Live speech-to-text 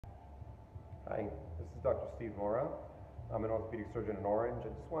Hi, this is Dr. Steve Mora. I'm an orthopedic surgeon in Orange.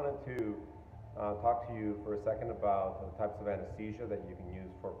 I just wanted to talk to you for a second about the types of anesthesia that you can use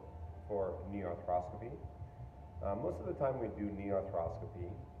for knee arthroscopy. Most of the time we do knee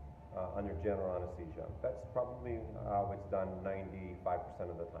arthroscopy under general anesthesia. That's probably how it's done 95%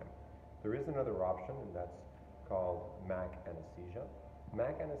 of the time. There is another option, and that's called MAC anesthesia.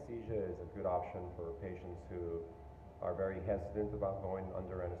 MAC anesthesia is a good option for patients who are very hesitant about going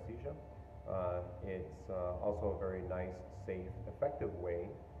under anesthesia. It's also a very nice, safe, effective way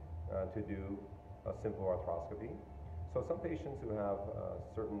to do a simple arthroscopy. So some patients who have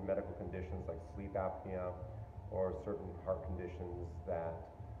certain medical conditions like sleep apnea or certain heart conditions that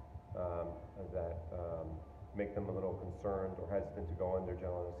make them a little concerned or hesitant to go under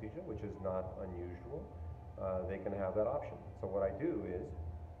general anesthesia, which is not unusual, they can have that option. So what I do is,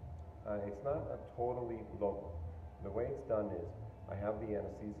 it's not a totally local. The way it's done is, I have the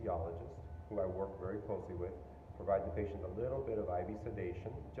anesthesiologist, who I work very closely with, provide the patient a little bit of IV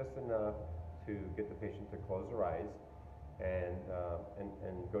sedation, just enough to get the patient to close their eyes and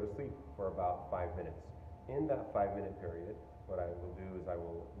go to sleep for about 5 minutes. In that 5-minute period, what I will do is I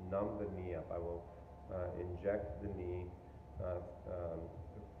will numb the knee up. I will inject the knee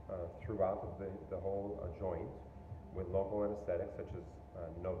throughout the whole joint with local anesthetics such as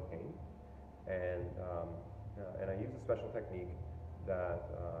Novocaine, and I use a special technique that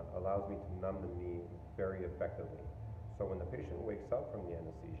allows me to numb the knee very effectively. So when the patient wakes up from the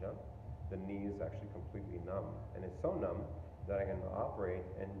anesthesia, the knee is actually completely numb, and it's so numb that I can operate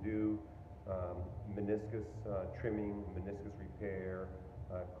and do meniscus trimming, meniscus repair,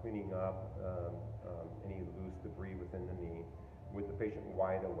 cleaning up any loose debris within the knee with the patient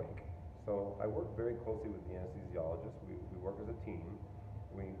wide awake. So I work very closely with the anesthesiologist. We work as a team.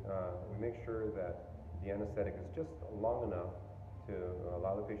 We make sure that the anesthetic is just long enough to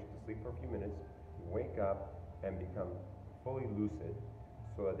allow the patient to sleep for a few minutes, wake up, and become fully lucid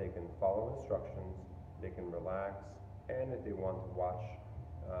so that they can follow instructions, they can relax, and if they want to watch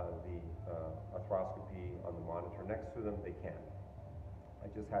the arthroscopy on the monitor next to them, they can. I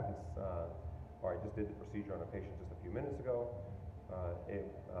just had this, or I just did the procedure on a patient just a few minutes ago. It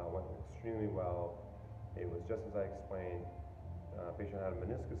went extremely well. It was just as I explained. Patient had a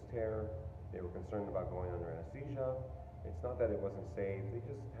meniscus tear. They were concerned about going under anesthesia. It's not that it wasn't safe. They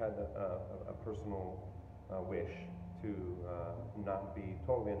just had a personal wish to not be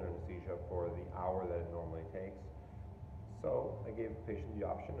totally under anesthesia for the hour that it normally takes. So I gave the patient the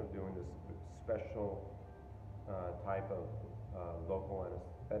option of doing this special type of local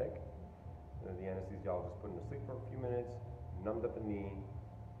anesthetic. The anesthesiologist put him to sleep for a few minutes, numbed up the knee,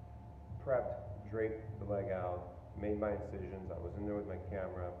 prepped, draped the leg out, made my incisions. I was in there with my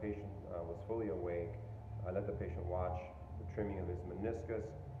camera. Patient was fully awake. I let the patient watch the trimming of his meniscus,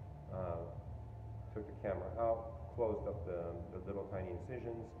 took the camera out, closed up the little tiny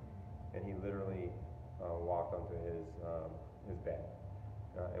incisions, and he literally walked onto his bed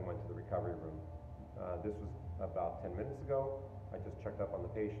and went to the recovery room. This was about 10 minutes ago. I just checked up on the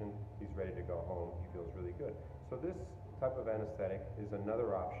patient. He's ready to go home. He feels really good. So this type of anesthetic is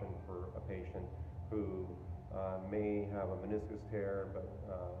another option for a patient who may have a meniscus tear, but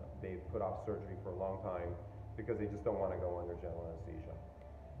they've put off surgery for a long time because they just don't want to go under general anesthesia.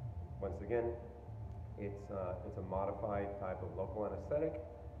 Once again, it's a modified type of local anesthetic.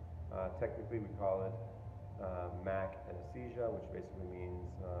 Technically, we call it MAC anesthesia, which basically means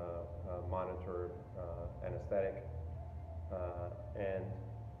monitored anesthetic, and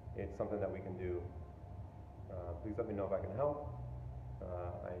it's something that we can do. Please let me know if I can help.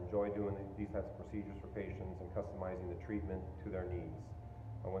 I enjoy doing these types of procedures for patients and customizing the treatment to their needs.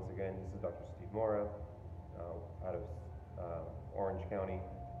 Once again, this is Dr. Steve Mora out of Orange County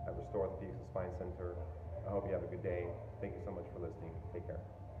at Restore Orthopedics and Spine Center. I hope you have a good day. Thank you so much for listening. Take care.